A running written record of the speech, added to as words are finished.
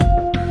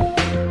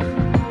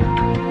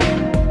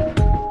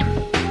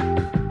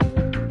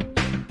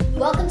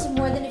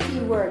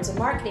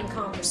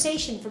marketing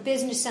conversation for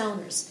business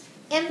owners.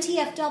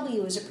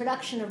 MTFW is a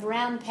production of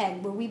Round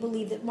Peg, where we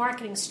believe that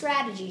marketing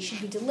strategy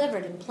should be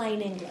delivered in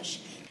plain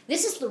English.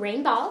 This is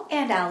Lorraine Ball.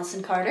 And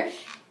Allison Carter.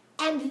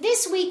 And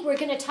this week we're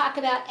going to talk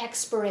about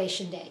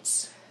expiration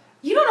dates.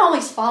 You don't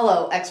always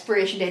follow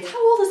expiration dates.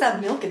 How old is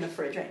that milk in the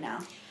fridge right now?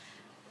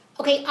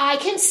 Okay, I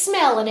can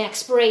smell an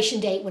expiration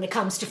date when it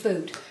comes to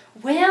food.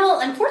 Well,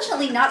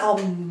 unfortunately, not all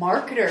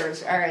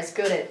marketers are as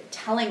good at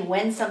telling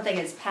when something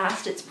is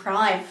past its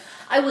prime.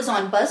 I was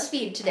on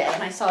BuzzFeed today,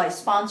 and I saw a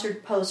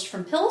sponsored post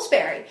from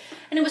Pillsbury,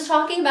 and it was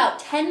talking about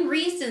 10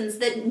 reasons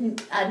that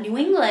New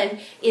England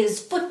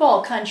is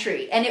football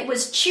country, and it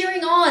was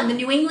cheering on the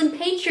New England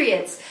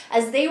Patriots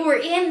as they were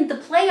in the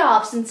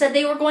playoffs and said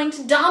they were going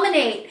to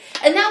dominate,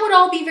 and that would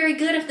all be very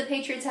good if the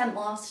Patriots hadn't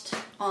lost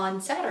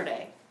on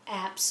Saturday.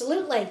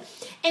 Absolutely.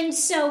 And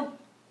so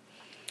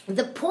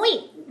the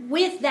point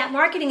with that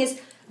marketing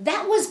is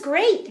that was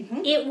great.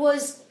 Mm-hmm. It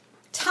was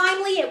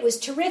timely. It was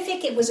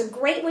terrific. It was a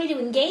great way to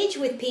engage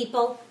with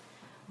people,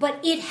 but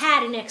it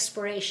had an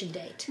expiration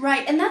date.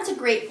 Right, and that's a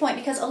great point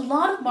because a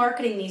lot of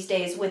marketing these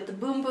days with the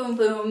boom, boom,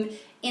 boom,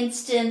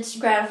 instant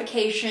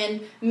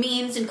gratification,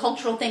 memes and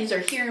cultural things are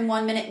here in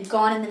 1 minute and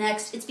gone in the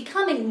next. It's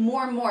becoming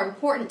more and more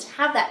important to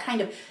have that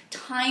kind of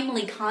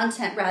timely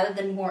content rather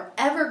than more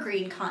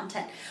evergreen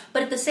content.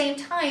 But at the same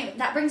time,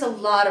 that brings a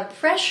lot of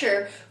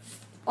pressure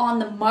on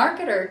the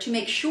marketer to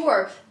make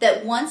sure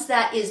that once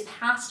that is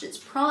past its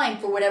prime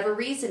for whatever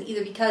reason,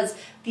 either because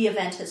the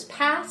event has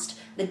passed,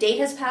 the date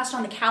has passed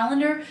on the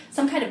calendar,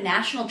 some kind of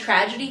national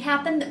tragedy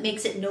happened that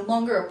makes it no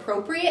longer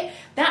appropriate,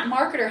 that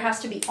marketer has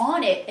to be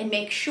on it and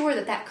make sure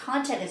that that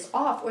content is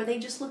off or they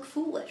just look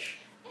foolish.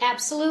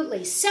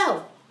 Absolutely.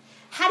 So,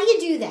 how do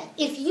you do that?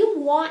 If you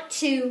want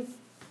to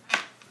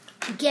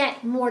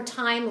get more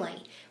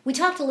timely, we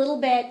talked a little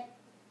bit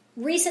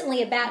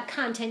recently about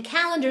content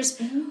calendars,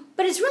 mm-hmm.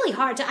 but it's really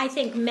hard to, I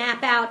think,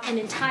 map out an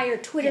entire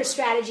Twitter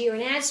strategy or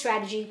an ad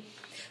strategy.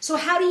 So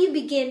how do you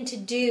begin to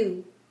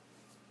do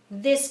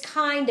this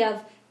kind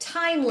of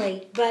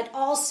timely but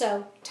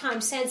also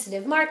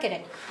time-sensitive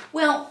marketing?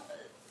 Well,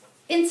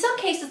 in some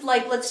cases,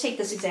 like let's take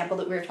this example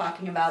that we were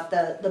talking about,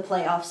 the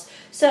playoffs.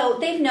 So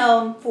they've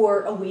known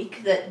for a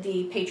week that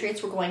the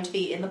Patriots were going to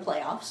be in the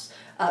playoffs,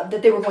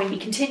 that they were going to be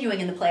continuing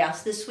in the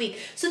playoffs this week.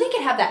 So they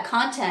could have that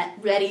content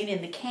ready and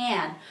in the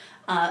can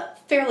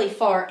fairly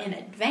far in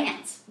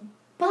advance.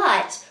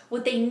 But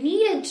what they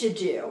needed to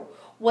do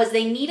was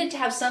they needed to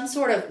have some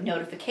sort of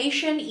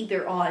notification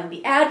either on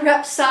the ad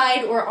rep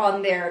side or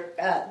on their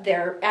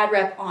ad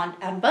rep on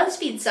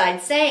BuzzFeed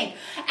side saying,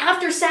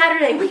 after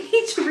Saturday we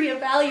need to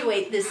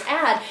reevaluate this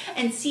ad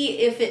and see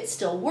if it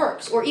still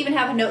works. Or even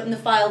have a note in the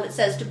file that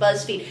says to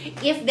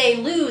BuzzFeed, if they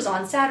lose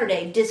on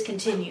Saturday,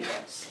 discontinue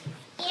this.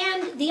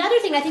 And the other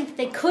thing I think that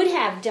they could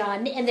have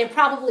done, and they're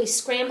probably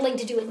scrambling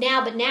to do it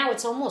now, but now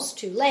it's almost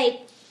too late,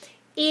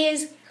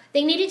 is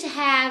they needed to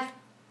have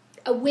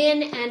a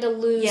win and a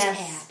lose ad.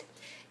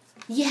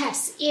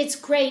 Yes, it's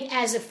great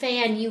as a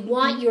fan. You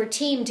want your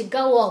team to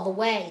go all the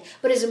way,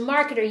 but as a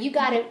marketer, you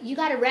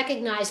gotta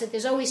recognize that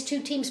there's always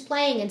two teams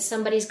playing and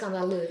somebody's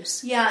gonna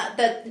lose. Yeah,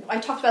 I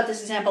talked about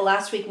this example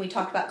last week when we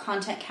talked about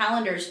content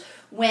calendars.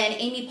 When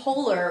Amy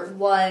Poehler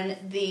won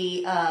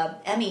the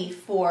Emmy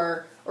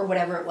for, or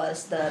whatever it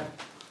was,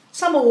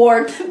 some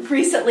award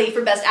recently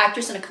for Best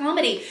Actress in a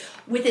Comedy,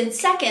 within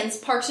seconds,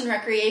 Parks and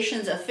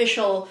Recreation's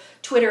official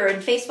Twitter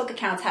and Facebook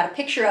accounts had a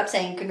picture up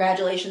saying,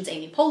 congratulations,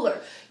 Amy Poehler.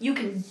 You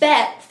can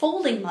bet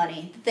folding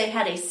money that they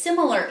had a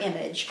similar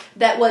image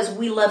that was,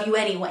 we love you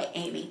anyway,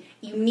 Amy.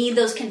 You need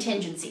those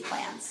contingency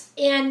plans.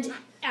 And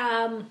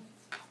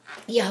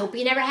you hope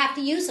you never have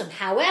to use them.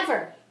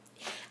 However,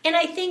 and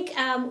I think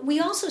we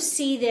also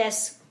see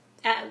this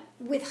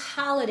with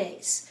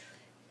holidays.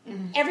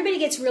 Mm-hmm. Everybody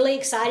gets really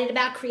excited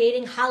about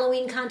creating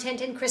Halloween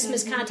content and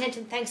Christmas mm-hmm. content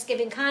and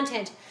Thanksgiving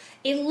content.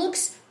 It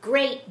looks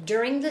great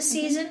during the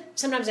season. Mm-hmm.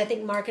 Sometimes I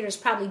think marketers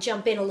probably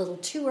jump in a little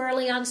too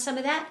early on some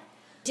of that.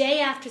 Day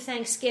after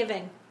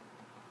Thanksgiving,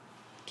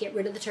 get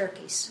rid of the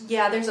turkeys.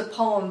 Yeah, there's a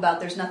poem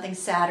about there's nothing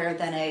sadder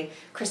than a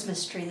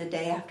Christmas tree the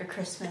day after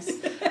Christmas.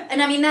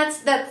 And I mean, that's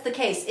the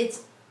case.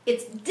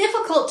 It's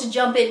difficult to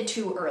jump in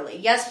too early.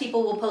 Yes,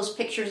 people will post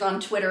pictures on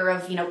Twitter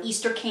of,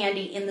 Easter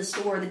candy in the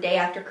store the day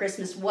after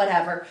Christmas,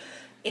 whatever.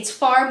 It's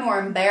far more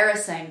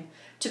embarrassing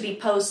to be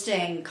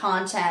posting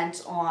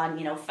content on,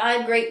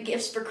 5 great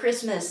gifts for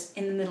Christmas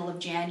in the middle of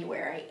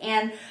January.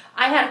 And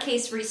I had a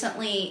case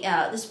recently,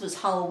 this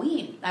was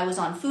Halloween. I was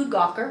on Food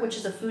Gawker, which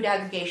is a food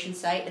aggregation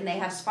site, and they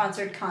have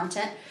sponsored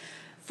content.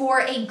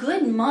 For a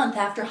good month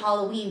after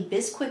Halloween,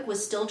 Bisquick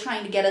was still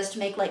trying to get us to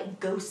make,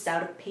 ghosts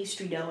out of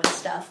pastry dough and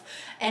stuff.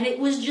 And it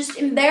was just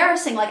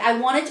embarrassing. I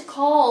wanted to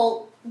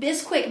call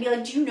Bisquick and be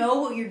like, do you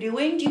know what you're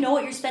doing? Do you know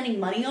what you're spending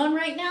money on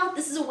right now?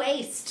 This is a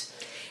waste.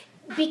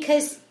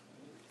 Because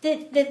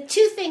the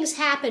two things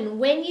happen.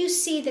 When you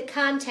see the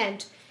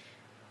content,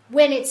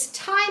 when it's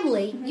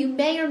timely, mm-hmm. you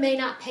may or may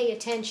not pay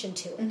attention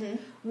to it. Mm-hmm.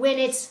 When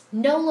it's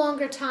no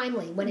longer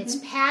timely, when mm-hmm. it's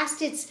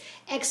past its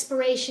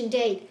expiration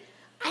date,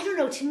 I don't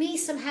know, to me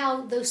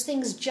somehow those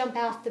things jump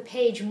off the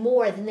page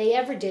more than they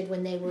ever did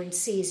when they were in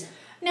season.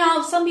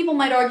 Now, some people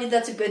might argue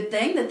that's a good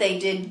thing, that they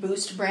did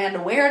boost brand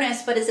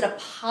awareness, but is it a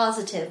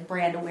positive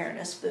brand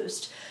awareness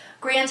boost?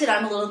 Granted,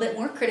 I'm a little bit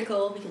more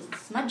critical because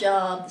this is my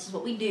job, this is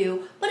what we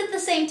do, but at the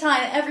same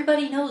time,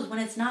 everybody knows when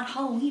it's not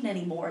Halloween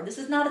anymore. This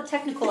is not a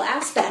technical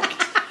aspect.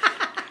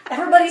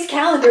 Everybody's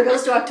calendar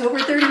goes to October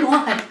 31.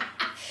 I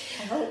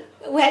hope.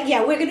 Well,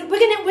 yeah, we're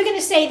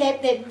gonna say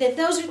that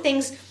those are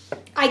things.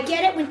 I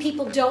get it when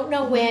people don't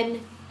know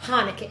when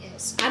Hanukkah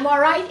is. I'm all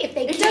right if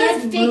they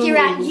can't figure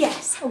out.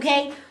 Yes,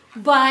 okay,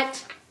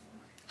 but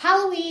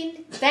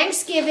Halloween,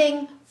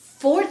 Thanksgiving,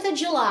 4th of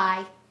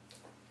July.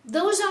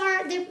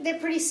 They're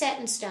pretty set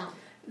in stone.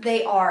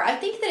 They are. I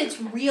think that it's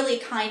really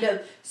kind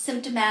of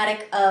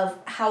symptomatic of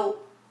how,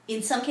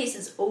 in some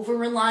cases,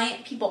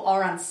 over-reliant people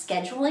are on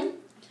scheduling.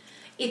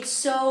 It's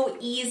so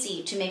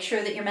easy to make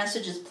sure that your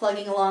message is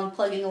plugging along,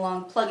 but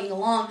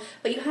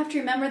you have to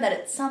remember that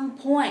at some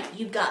point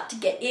you've got to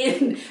get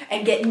in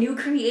and get new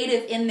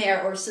creative in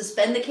there or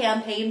suspend the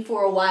campaign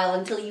for a while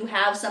until you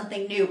have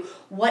something new,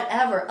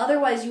 whatever.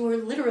 Otherwise, you are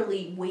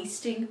literally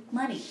wasting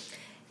money.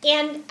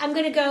 And I'm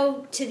going to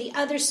go to the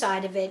other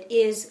side of it,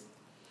 is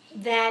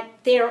that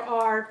there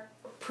are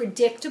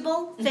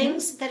predictable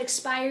things that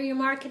expire your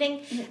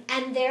marketing,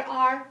 and there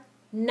are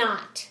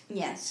not.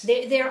 Yes.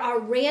 There are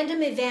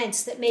random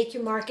events that make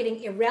your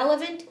marketing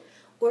irrelevant,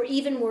 or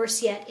even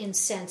worse yet,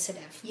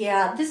 insensitive.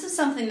 Yeah, this is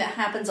something that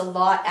happens a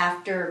lot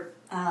after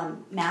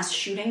mass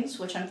shootings,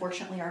 which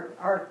unfortunately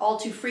are all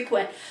too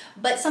frequent.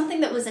 But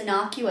something that was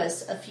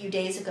innocuous a few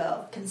days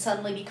ago can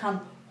suddenly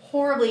become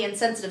horribly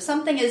insensitive.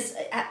 Something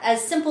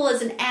as simple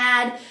as an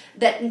ad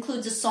that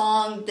includes a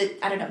song that,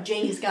 I don't know,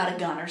 Janie's got a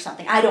gun or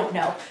something. I don't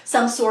know.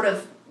 Some sort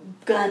of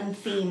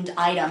gun-themed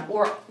item.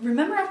 Or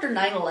remember after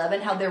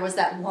 9/11 how there was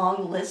that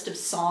long list of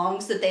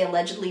songs that they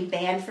allegedly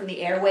banned from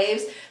the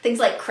airwaves? Things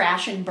like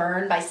Crash and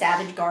Burn by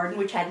Savage Garden,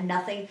 which had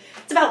nothing.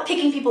 It's about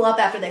picking people up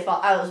after they fall.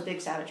 I was a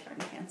big Savage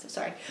Garden fan, so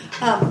sorry.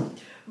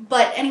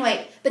 But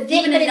anyway,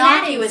 even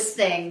innocuous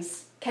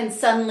things can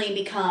suddenly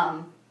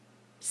become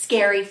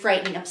scary,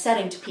 frightening,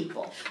 upsetting to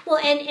people. Well,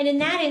 and in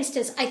that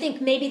instance, I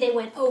think maybe they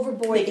went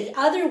overboard the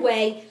other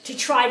way to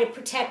try to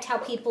protect how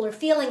people are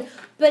feeling.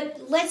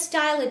 But let's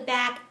dial it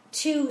back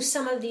to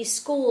some of these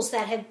schools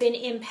that have been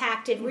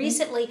impacted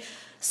recently.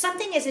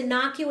 Something as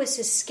innocuous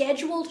as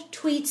scheduled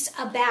tweets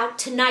about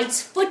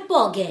tonight's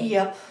football game.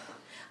 Yep.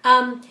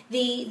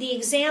 The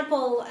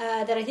example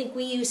that I think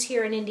we use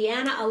here in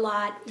Indiana a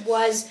lot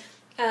was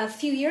a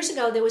few years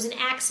ago there was an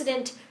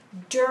accident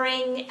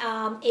during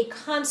a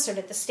concert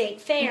at the State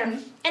Fair,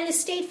 and the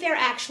State Fair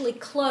actually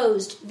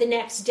closed the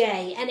next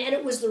day, and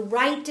it was the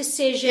right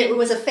decision. It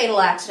was a fatal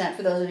accident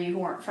for those of you who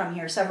weren't from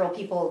here. Several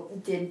people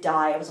did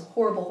die. It was a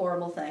horrible,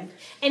 horrible thing.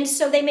 And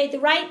so they made the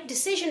right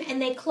decision,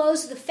 and they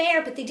closed the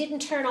fair, but they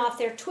didn't turn off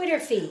their Twitter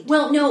feed.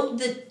 Well, no,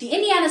 the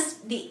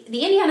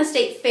Indiana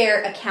State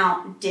Fair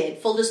account did.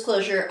 Full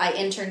disclosure, I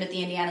interned at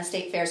the Indiana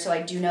State Fair, so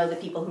I do know the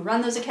people who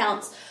run those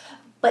accounts.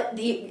 But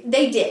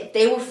they did.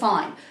 They were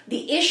fine.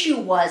 The issue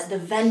was the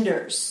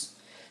vendors.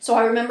 So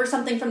I remember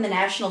something from the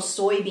National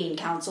Soybean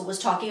Council was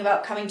talking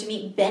about coming to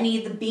meet Benny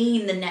the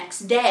Bean the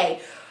next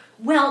day.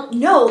 Well,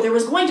 no, there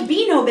was going to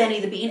be no Benny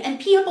the Bean, and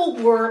people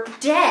were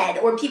dead,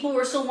 or people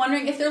were still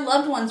wondering if their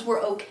loved ones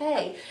were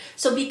okay.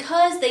 So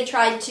because they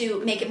tried to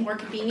make it more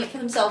convenient for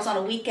themselves on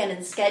a weekend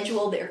and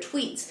schedule their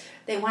tweets,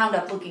 they wound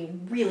up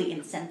looking really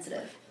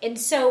insensitive. And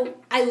so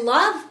I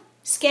love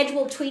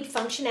scheduled tweet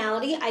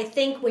functionality. I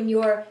think when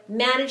you're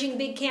managing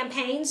big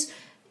campaigns,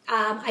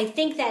 I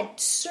think that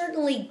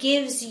certainly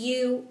gives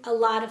you a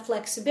lot of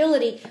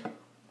flexibility.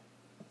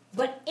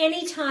 But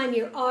anytime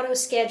you're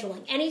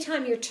auto-scheduling,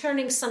 anytime you're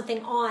turning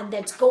something on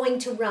that's going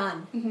to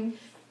run,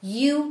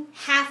 you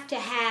have to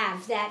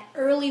have that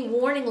early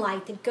warning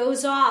light that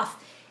goes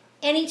off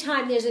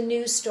anytime there's a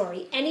news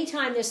story,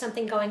 anytime there's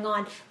something going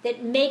on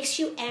that makes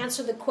you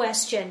answer the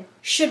question,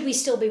 should we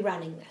still be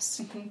running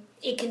this?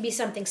 It can be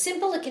something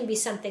simple, it can be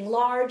something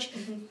large.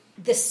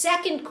 The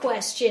second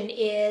question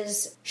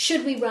is,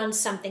 should we run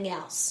something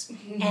else?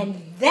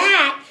 And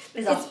that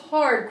is a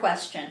hard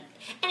question.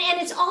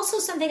 And it's also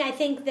something I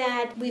think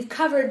that we've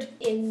covered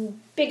in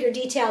bigger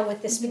detail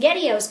with the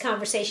SpaghettiOs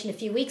conversation a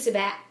few weeks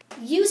back.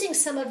 Using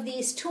some of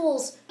these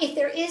tools, if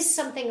there is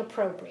something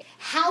appropriate,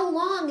 how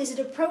long is it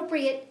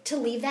appropriate to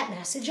leave that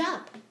message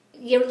up?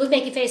 You're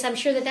making a face. I'm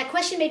sure that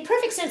question made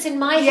perfect sense in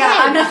my head. Yeah,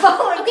 I'm not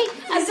following. Okay,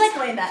 please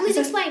explain that. Please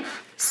explain.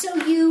 So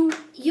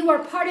you are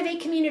part of a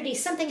community.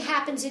 Something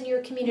happens in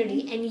your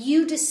community, and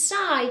you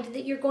decide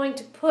that you're going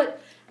to put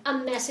a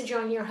message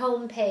on your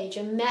homepage,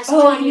 a message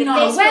on your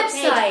Facebook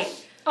page,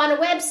 on a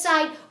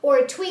website, or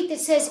a tweet that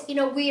says,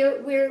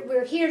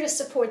 we're here to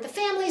support the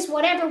families,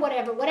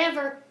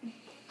 whatever.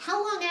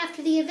 How long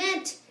after the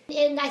event?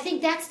 And I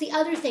think that's the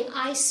other thing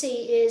I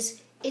see is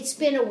it's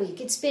been a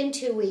week, it's been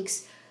 2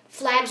 weeks.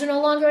 flags are no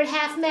longer at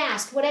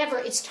half-mast, whatever,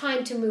 it's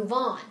time to move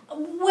on.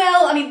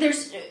 Well, I mean,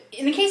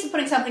 in the case of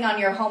putting something on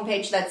your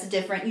homepage that's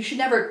different, you should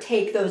never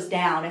take those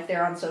down if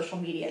they're on social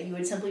media. You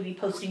would simply be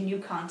posting new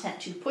content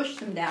to push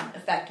them down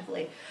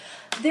effectively.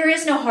 There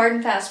is no hard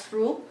and fast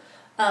rule.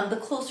 The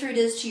closer it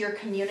is to your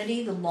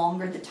community, the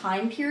longer the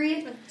time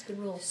period. That's a good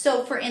rule.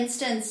 So, for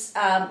instance,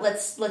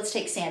 let's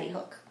take Sandy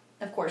Hook,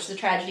 of course, the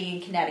tragedy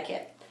in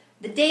Connecticut.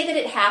 The day that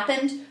it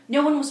happened,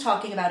 no one was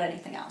talking about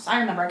anything else. I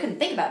remember I couldn't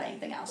think about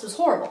anything else. It was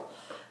horrible.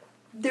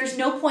 There's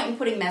no point in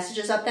putting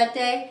messages up that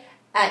day.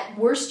 At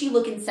worst, you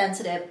look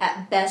insensitive.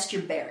 At best,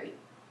 you're buried.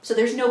 So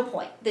there's no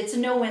point. It's a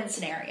no-win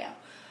scenario.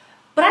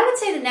 But I would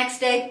say the next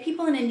day,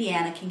 people in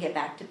Indiana can get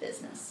back to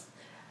business.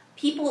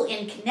 People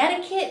in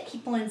Connecticut,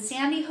 people in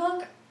Sandy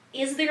Hook,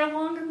 is there a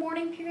longer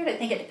mourning period? I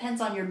think it depends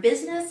on your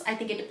business. I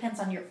think it depends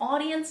on your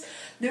audience.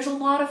 There's a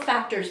lot of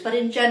factors, but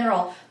in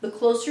general, the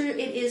closer it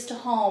is to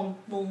home,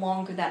 the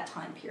longer that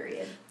time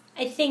period.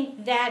 I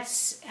think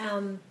that's,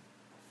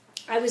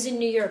 I was in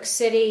New York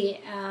City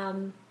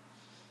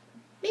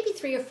maybe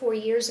 3 or 4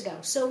 years ago.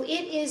 So it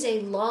is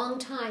a long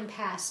time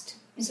past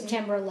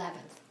September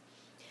 11th.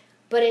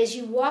 But as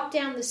you walk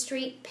down the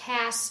street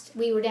past,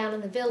 we were down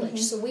in the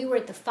village, so we were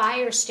at the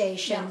fire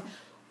station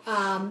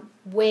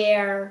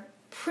where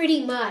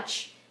pretty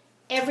much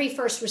every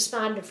first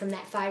responder from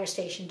that fire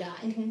station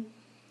died.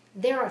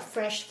 There are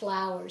fresh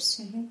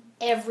flowers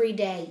every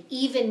day,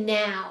 even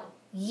now,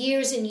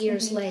 years and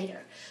years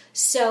later.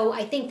 So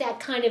I think that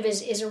kind of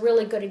is a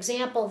really good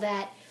example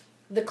that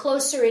the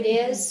closer it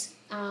is,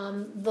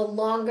 the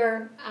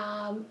longer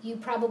you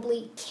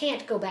probably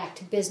can't go back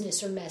to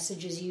business or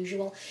message as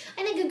usual.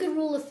 I think a good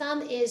rule of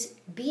thumb is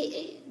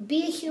be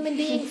a human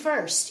being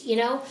first, you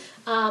know.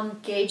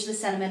 Gauge the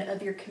sentiment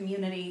of your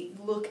community.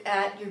 Look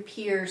at your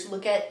peers.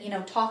 Look at,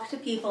 talk to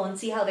people and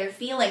see how they're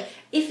feeling.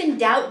 If in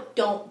doubt,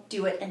 don't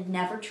do it, and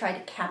never try to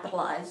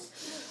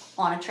capitalize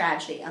on a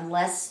tragedy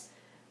unless...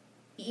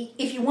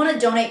 If you want to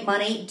donate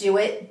money, do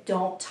it.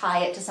 Don't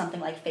tie it to something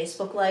like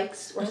Facebook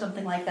likes or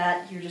something like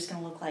that. You're just going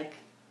to look like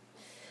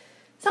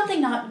something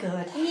not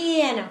good.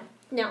 Yeah,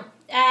 no.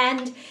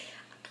 And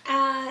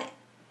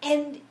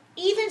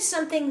even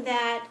something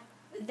that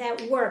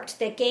worked,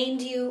 that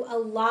gained you a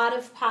lot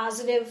of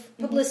positive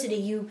publicity.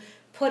 You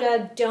put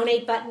a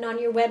donate button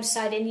on your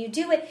website and you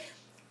do it.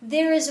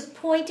 There is a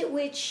point at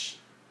which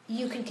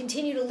you can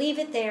continue to leave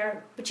it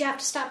there, but you have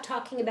to stop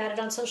talking about it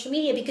on social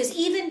media, because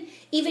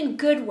even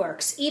good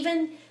works,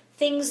 even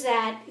things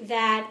that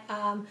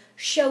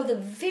show the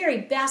very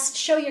best,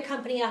 show your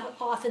company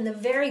off in the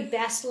very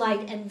best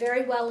light and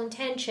very well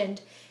intentioned,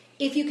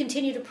 if you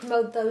continue to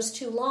promote those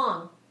too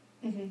long,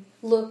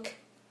 look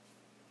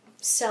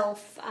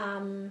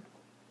self-serving,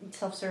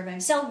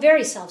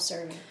 very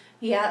self-serving.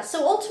 Yeah,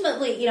 so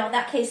ultimately, in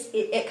that case,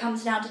 it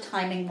comes down to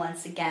timing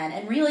once again.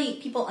 And really,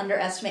 people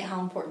underestimate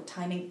how important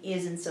timing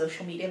is in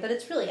social media, but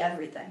it's really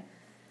everything.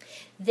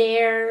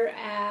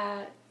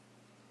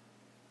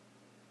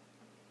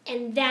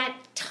 And that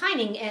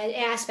timing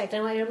aspect,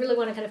 and I really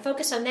want to kind of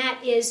focus on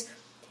that, is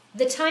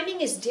the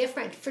timing is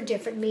different for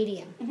different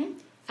medium.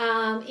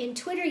 In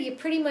Twitter, you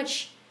pretty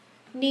much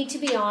need to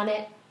be on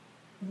it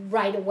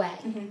right away.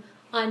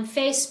 On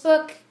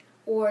Facebook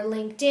or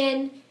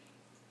LinkedIn,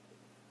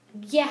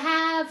 you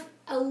have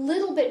a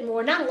little bit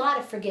more, not a lot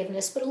of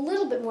forgiveness, but a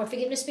little bit more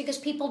forgiveness, because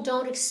people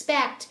don't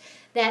expect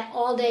that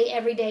all day,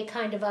 every day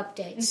kind of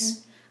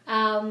updates.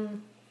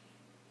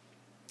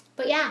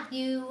 But yeah,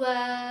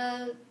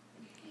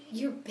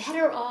 you're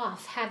better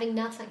off having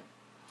nothing.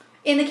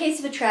 In the case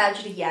of a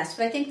tragedy, yes,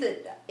 but I think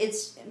that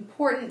it's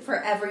important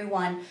for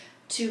everyone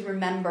to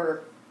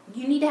remember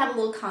you need to have a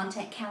little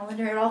content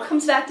calendar. It all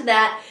comes back to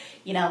that,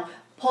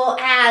 pull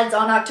ads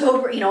on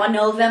on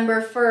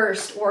November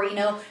 1st, or,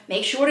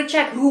 make sure to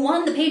check who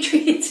won the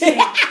Patriots game.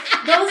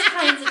 Those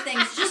kinds of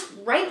things. Just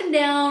write them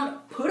down,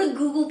 put a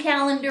Google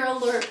Calendar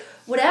alert,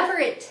 whatever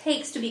it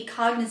takes to be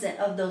cognizant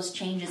of those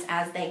changes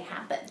as they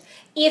happen.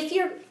 If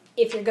you're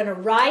going to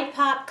ride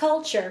pop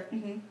culture,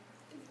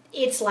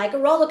 it's like a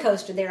roller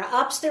coaster. There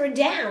are ups, there are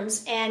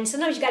downs, and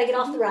sometimes you got to get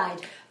off the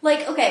ride.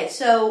 Like, okay,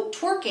 so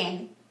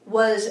twerking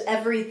was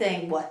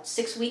everything,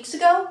 6 weeks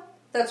ago?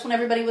 That's when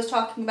everybody was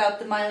talking about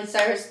the Miley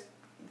Cyrus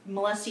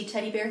molesty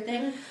teddy bear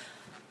thing.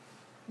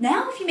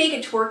 Now, if you make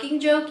a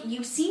twerking joke,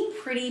 you seem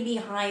pretty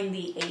behind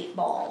the 8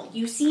 ball.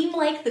 You seem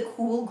like the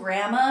cool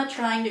grandma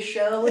trying to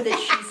show that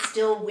she's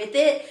still with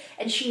it,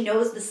 and she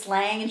knows the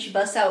slang, and she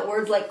busts out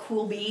words like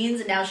cool beans,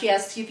 and now she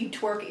asks you if you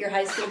twerk at your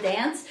high school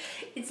dance.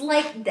 It's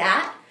like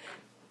that.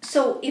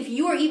 So if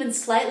you are even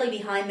slightly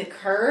behind the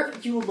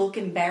curve, you look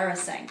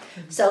embarrassing.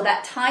 So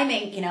that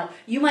timing,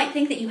 you might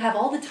think that you have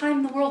all the time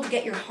in the world to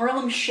get your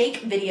Harlem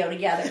Shake video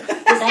together.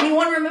 Does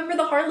anyone remember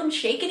the Harlem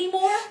Shake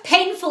anymore?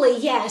 Painfully,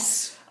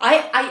 yes.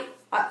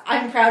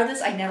 I'm proud of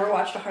this. I never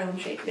watched a Harlem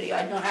Shake video.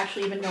 I don't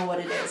actually even know what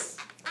it is.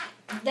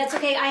 That's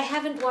okay. I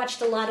haven't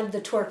watched a lot of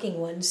the twerking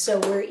ones, so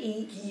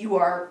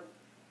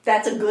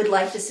that's a good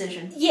life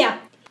decision. Yeah.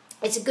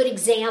 It's a good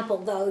example,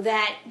 though,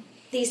 that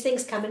these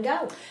things come and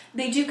go.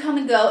 They do come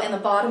and go, and the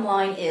bottom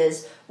line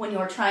is when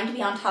you're trying to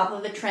be on top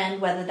of a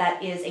trend, whether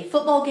that is a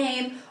football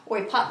game or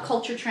a pop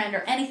culture trend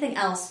or anything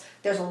else,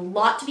 there's a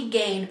lot to be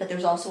gained, but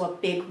there's also a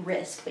big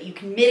risk. But you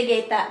can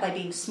mitigate that by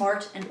being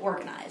smart and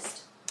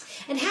organized.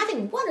 And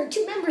having one or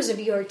two members of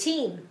your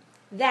team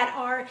that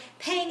are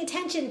paying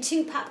attention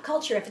to pop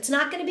culture. If it's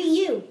not going to be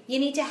you, you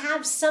need to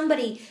have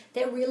somebody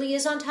that really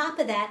is on top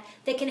of that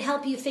can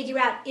help you figure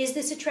out, is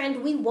this a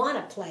trend we want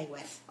to play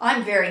with?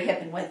 I'm very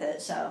hip and with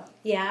it, so.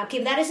 Yeah, okay,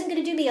 but that isn't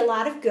going to do me a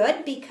lot of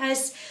good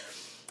because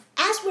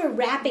as we're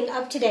wrapping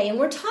up today and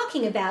we're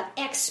talking about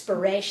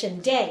expiration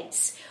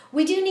dates,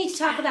 we do need to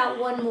talk about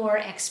one more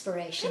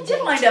expiration date. It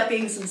did wind up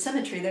being some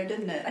symmetry there,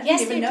 didn't it? I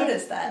didn't even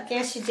notice that.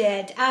 Yes, you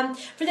did.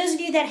 For those of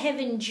you that have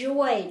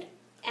enjoyed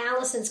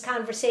Allison's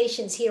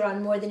conversations here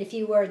on More Than a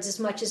Few Words as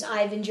much as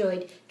I've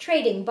enjoyed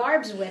trading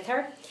barbs with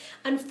her,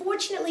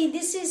 unfortunately,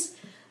 this is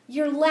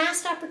your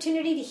last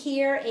opportunity to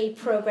hear a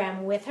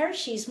program with her.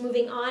 She's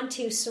moving on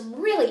to some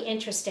really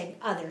interesting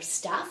other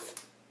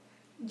stuff.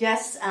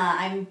 Yes,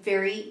 I'm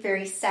very,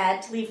 very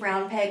sad to leave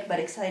Round Peg, but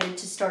excited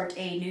to start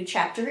a new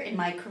chapter in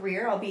my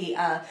career. I'll be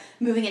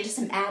moving into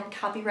some ad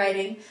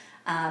copywriting,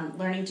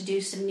 learning to do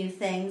some new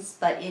things,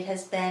 but it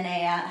has been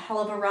a hell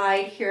of a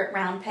ride here at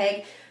Round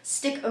Peg.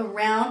 Stick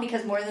around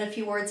because More Than a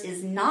Few Words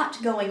is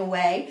not going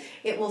away.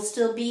 It will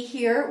still be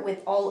here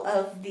with all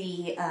of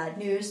the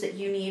news that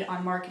you need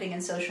on marketing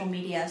and social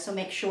media, so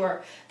make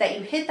sure that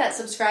you hit that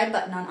subscribe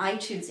button on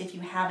iTunes if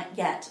you haven't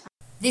yet.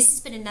 This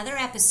has been another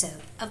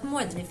episode of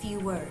More Than a Few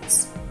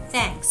Words.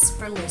 Thanks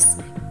for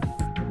listening.